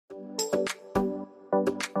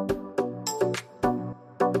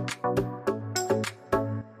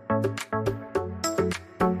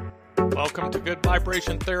Welcome to Good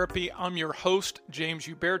Vibration Therapy. I'm your host, James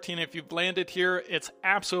Uberti, and if you've landed here, it's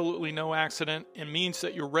absolutely no accident. It means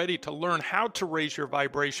that you're ready to learn how to raise your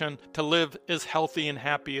vibration to live as healthy and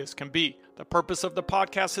happy as can be. The purpose of the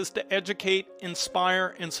podcast is to educate,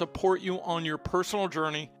 inspire, and support you on your personal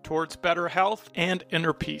journey towards better health and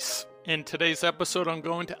inner peace. In today's episode, I'm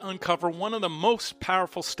going to uncover one of the most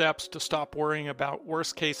powerful steps to stop worrying about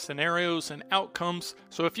worst-case scenarios and outcomes.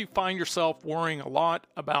 So if you find yourself worrying a lot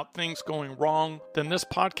about things going wrong, then this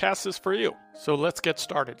podcast is for you. So let's get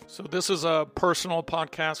started. So this is a personal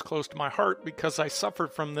podcast close to my heart because I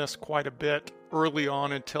suffered from this quite a bit early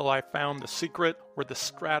on until I found the secret or the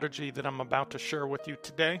strategy that I'm about to share with you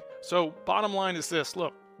today. So bottom line is this,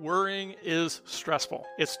 look. Worrying is stressful.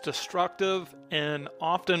 It's destructive and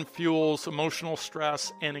often fuels emotional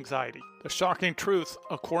stress and anxiety. The shocking truth,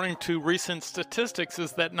 according to recent statistics,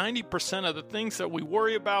 is that 90% of the things that we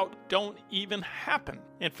worry about don't even happen.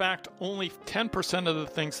 In fact, only 10% of the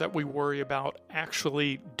things that we worry about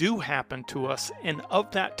actually do happen to us. And of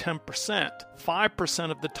that 10%,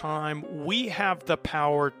 5% of the time, we have the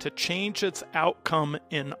power to change its outcome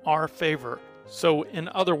in our favor. So in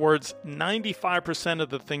other words, 95% of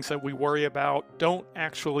the things that we worry about don't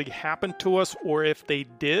actually happen to us, or if they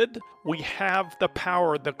did, we have the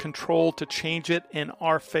power, the control to change it in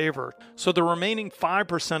our favor. So the remaining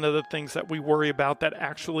 5% of the things that we worry about that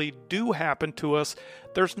actually do happen to us,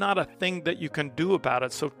 there's not a thing that you can do about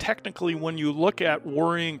it. So technically, when you look at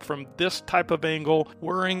worrying from this type of angle,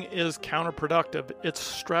 worrying is counterproductive. It's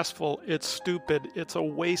stressful, it's stupid, it's a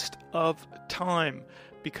waste of time.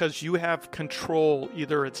 Because you have control,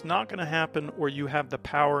 either it's not going to happen or you have the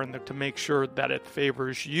power to make sure that it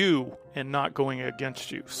favors you and not going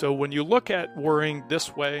against you. So when you look at worrying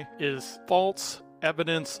this way is false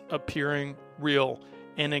evidence appearing real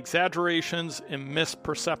and exaggerations and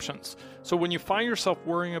misperceptions. So when you find yourself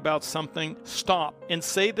worrying about something, stop and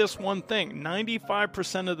say this one thing.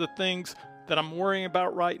 95% of the things that I'm worrying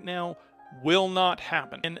about right now will not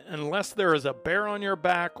happen. And unless there is a bear on your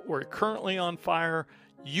back or you're currently on fire,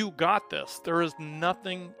 you got this. There is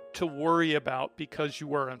nothing to worry about because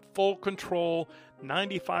you are in full control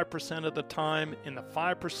 95% of the time. In the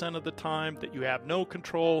 5% of the time that you have no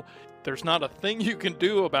control, there's not a thing you can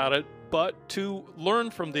do about it but to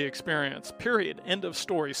learn from the experience, period, end of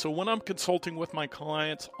story. So when I'm consulting with my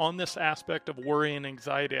clients on this aspect of worry and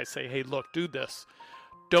anxiety, I say, hey, look, do this.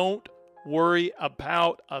 Don't worry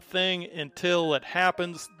about a thing until it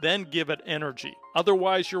happens, then give it energy.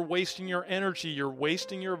 Otherwise, you're wasting your energy, you're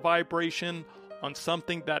wasting your vibration on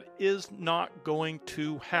something that is not going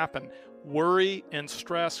to happen. Worry and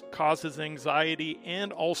stress causes anxiety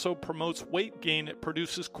and also promotes weight gain. It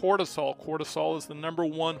produces cortisol. Cortisol is the number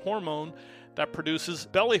one hormone that produces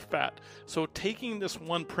belly fat. So taking this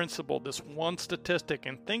one principle, this one statistic,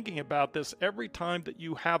 and thinking about this every time that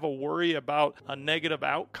you have a worry about a negative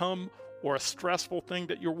outcome or a stressful thing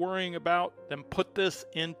that you're worrying about, then put this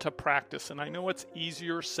into practice. And I know it's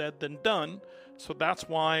easier said than done, so that's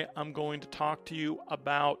why I'm going to talk to you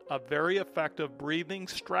about a very effective breathing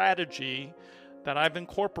strategy that I've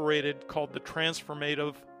incorporated called the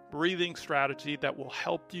transformative breathing strategy that will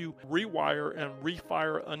help you rewire and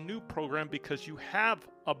refire a new program because you have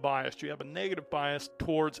a bias. You have a negative bias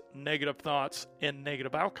towards negative thoughts and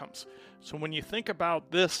negative outcomes. So when you think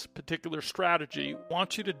about this particular strategy, I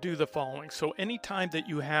want you to do the following. So anytime that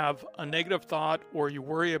you have a negative thought or you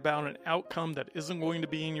worry about an outcome that isn't going to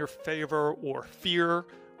be in your favor or fear,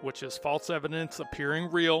 which is false evidence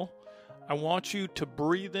appearing real, I want you to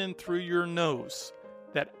breathe in through your nose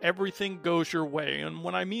that everything goes your way. And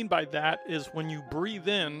what I mean by that is when you breathe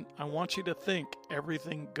in, I want you to think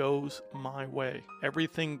everything goes my way.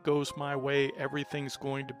 Everything goes my way. Everything's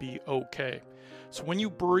going to be okay. So when you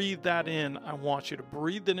breathe that in, I want you to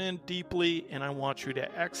breathe it in deeply and I want you to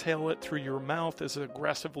exhale it through your mouth as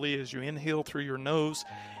aggressively as you inhale through your nose.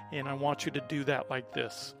 And I want you to do that like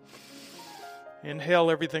this.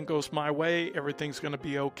 Inhale, everything goes my way. Everything's going to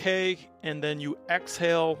be okay. And then you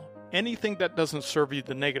exhale anything that doesn't serve you,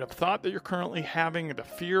 the negative thought that you're currently having, the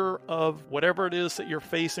fear of whatever it is that you're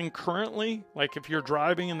facing currently. Like if you're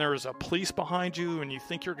driving and there's a police behind you and you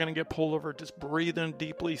think you're going to get pulled over, just breathe in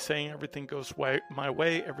deeply, saying everything goes my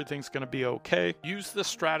way, everything's going to be okay. Use this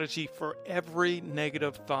strategy for every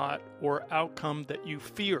negative thought or outcome that you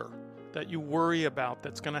fear, that you worry about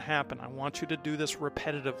that's going to happen. I want you to do this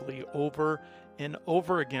repetitively over and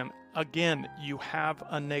over again. Again, you have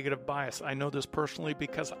a negative bias. I know this personally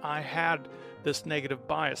because I had this negative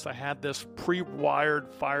bias. I had this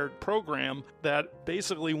pre-wired, fired program that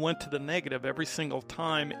basically went to the negative every single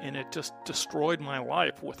time, and it just destroyed my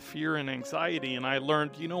life with fear and anxiety. And I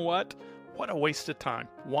learned, you know what What a waste of time.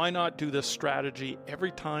 Why not do this strategy every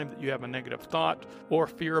time that you have a negative thought or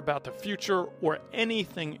fear about the future or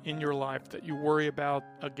anything in your life that you worry about?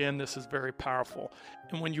 Again, this is very powerful.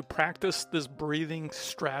 And when you practice this breathing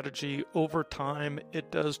strategy over time, it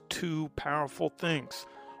does two powerful things.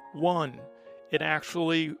 One, it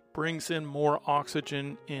actually brings in more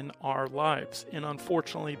oxygen in our lives. And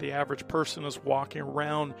unfortunately, the average person is walking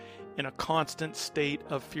around in a constant state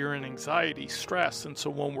of fear and anxiety, stress. And so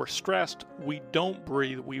when we're stressed, we don't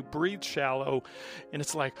breathe. We breathe shallow. And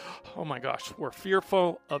it's like, oh my gosh, we're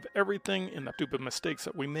fearful of everything and the stupid mistakes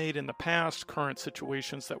that we made in the past, current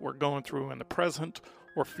situations that we're going through in the present,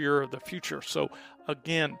 or fear of the future. So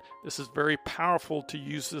again, this is very powerful to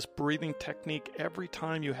use this breathing technique every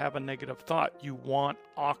time you have a negative thought. You want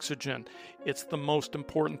oxygen. It's the most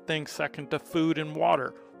important thing, second to food and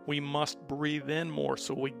water. We must breathe in more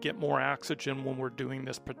so we get more oxygen when we're doing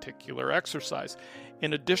this particular exercise.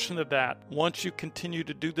 In addition to that, once you continue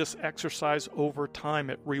to do this exercise over time,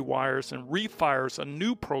 it rewires and refires a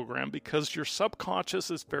new program because your subconscious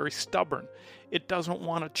is very stubborn. It doesn't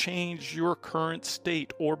want to change your current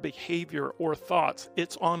state or behavior or thoughts.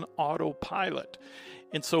 It's on autopilot.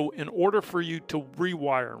 And so in order for you to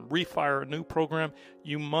rewire and refire a new program,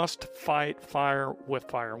 you must fight fire with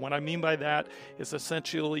fire. What I mean by that is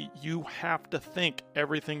essentially you have to think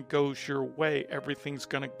everything goes your way. Everything's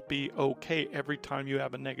going to be okay every time you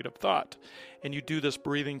have a negative thought. And you do this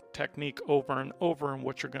breathing technique over and over, and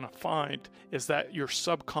what you're going to find is that your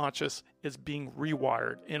subconscious is being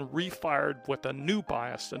rewired and refired with a new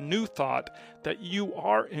bias, a new thought that you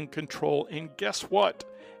are in control. And guess what?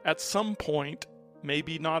 At some point,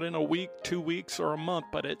 maybe not in a week, 2 weeks, or a month,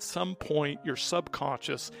 but at some point your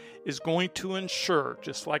subconscious is going to ensure,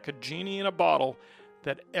 just like a genie in a bottle,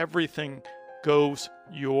 that everything goes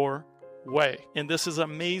your way. And this is an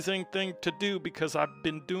amazing thing to do because I've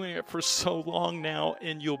been doing it for so long now,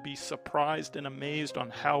 and you'll be surprised and amazed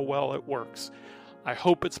on how well it works. I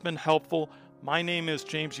hope it's been helpful. My name is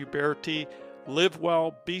James Uberti. Live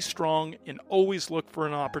well, be strong, and always look for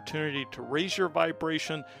an opportunity to raise your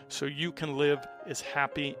vibration so you can live as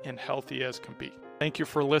happy and healthy as can be. Thank you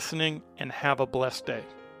for listening, and have a blessed day.